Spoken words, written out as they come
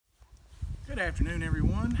afternoon,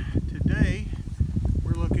 everyone. Today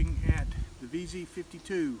we're looking at the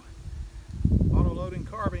VZ-52 auto-loading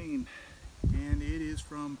carbine, and it is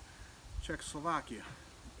from Czechoslovakia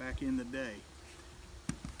back in the day.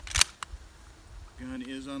 Gun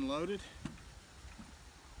is unloaded.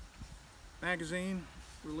 Magazine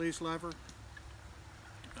release lever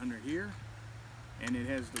under here, and it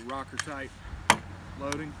has the rocker type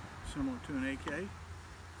loading similar to an AK.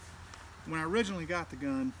 When I originally got the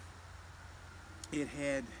gun, it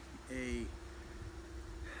had a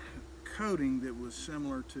coating that was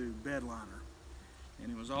similar to bed liner,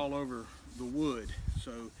 and it was all over the wood.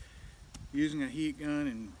 So using a heat gun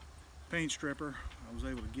and paint stripper, I was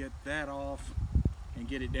able to get that off and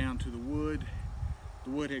get it down to the wood. The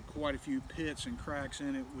wood had quite a few pits and cracks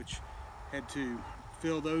in it, which had to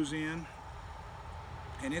fill those in,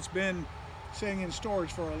 and it's been sitting in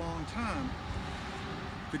storage for a long time.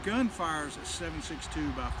 The gun fires a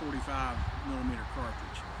 7.62 by 45mm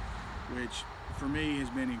cartridge, which for me has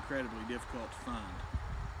been incredibly difficult to find.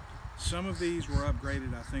 Some of these were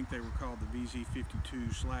upgraded. I think they were called the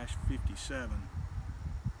VZ-52/57,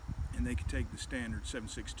 and they could take the standard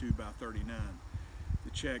 7.62 by 39.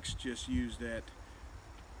 The Czechs just used that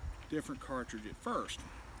different cartridge at first.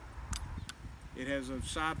 It has a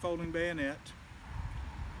side folding bayonet.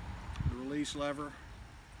 The release lever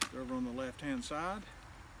is over on the left hand side.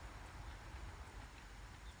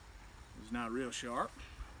 It's not real sharp.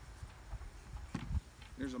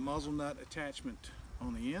 There's a muzzle nut attachment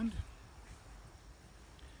on the end.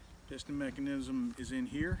 Piston mechanism is in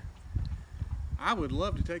here. I would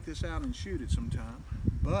love to take this out and shoot it sometime,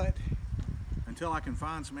 but until I can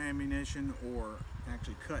find some ammunition or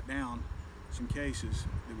actually cut down some cases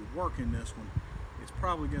that would work in this one, it's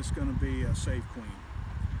probably just going to be a safe queen.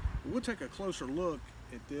 But we'll take a closer look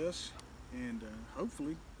at this, and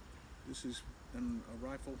hopefully this is a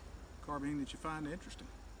rifle carbine that you find interesting.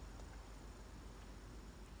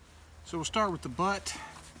 So we'll start with the butt.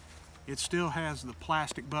 It still has the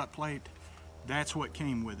plastic butt plate. That's what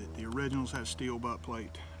came with it. The originals had steel butt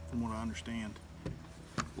plate, from what I understand.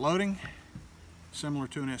 Loading, similar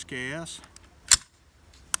to an SKS.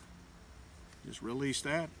 Just release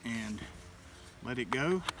that and let it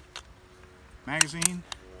go. Magazine,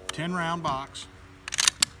 10 round box,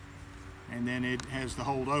 and then it has the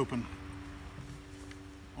hold open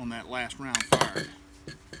on that last round fired.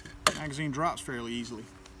 Magazine drops fairly easily.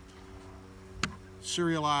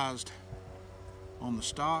 Serialized on the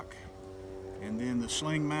stock, and then the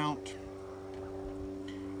sling mount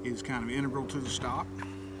is kind of integral to the stock.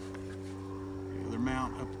 The other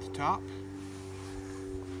mount up at the top.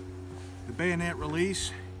 The bayonet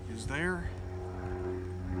release is there.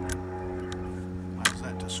 Allows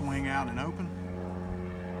that to swing out and open.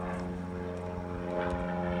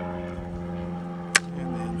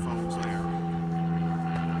 And then folds there.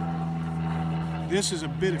 This is a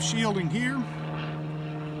bit of shielding here.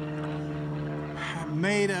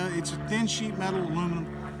 It's a thin sheet metal aluminum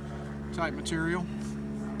type material.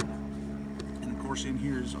 And of course in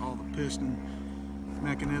here is all the piston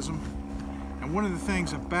mechanism. And one of the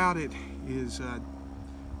things about it is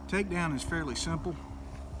takedown is fairly simple.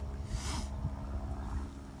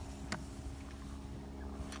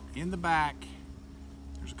 In the back,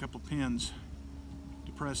 there's a couple of pins.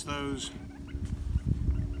 To press those,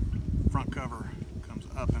 front cover comes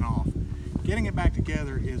up and off. Getting it back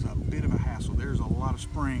together is a bit of a hassle. There's a lot of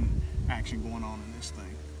spring action going on in this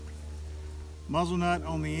thing. Muzzle nut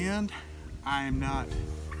on the end. I am not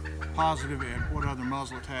positive at what other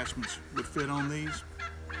muzzle attachments would fit on these.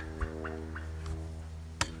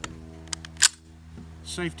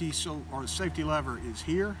 Safety lever is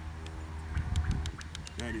here.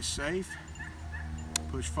 That is safe.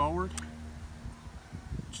 Push forward,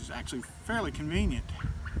 which is actually fairly convenient.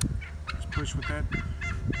 Just push with that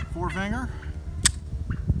forefinger.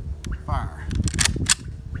 Fire.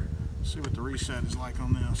 Let's see what the reset is like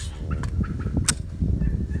on this.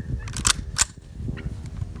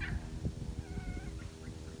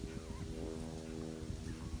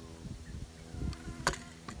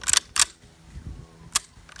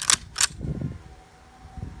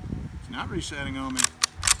 Not resetting on me.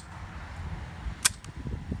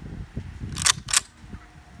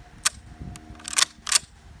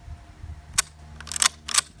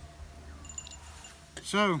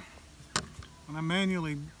 So when I'm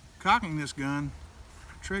manually cocking this gun,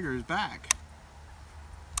 the trigger is back.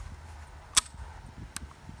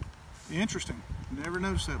 Interesting. Never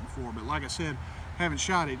noticed that before, but like I said, haven't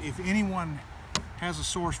shot it. If anyone has a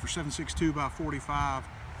source for 7.62 by 45,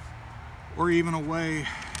 or even a way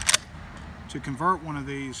to convert one of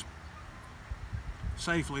these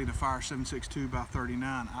safely to fire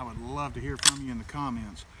 7.62x39. I would love to hear from you in the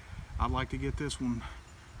comments. I'd like to get this one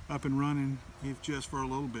up and running, if just for a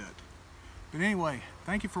little bit. But anyway,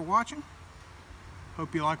 thank you for watching.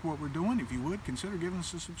 Hope you like what we're doing. If you would, consider giving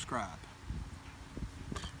us a subscribe.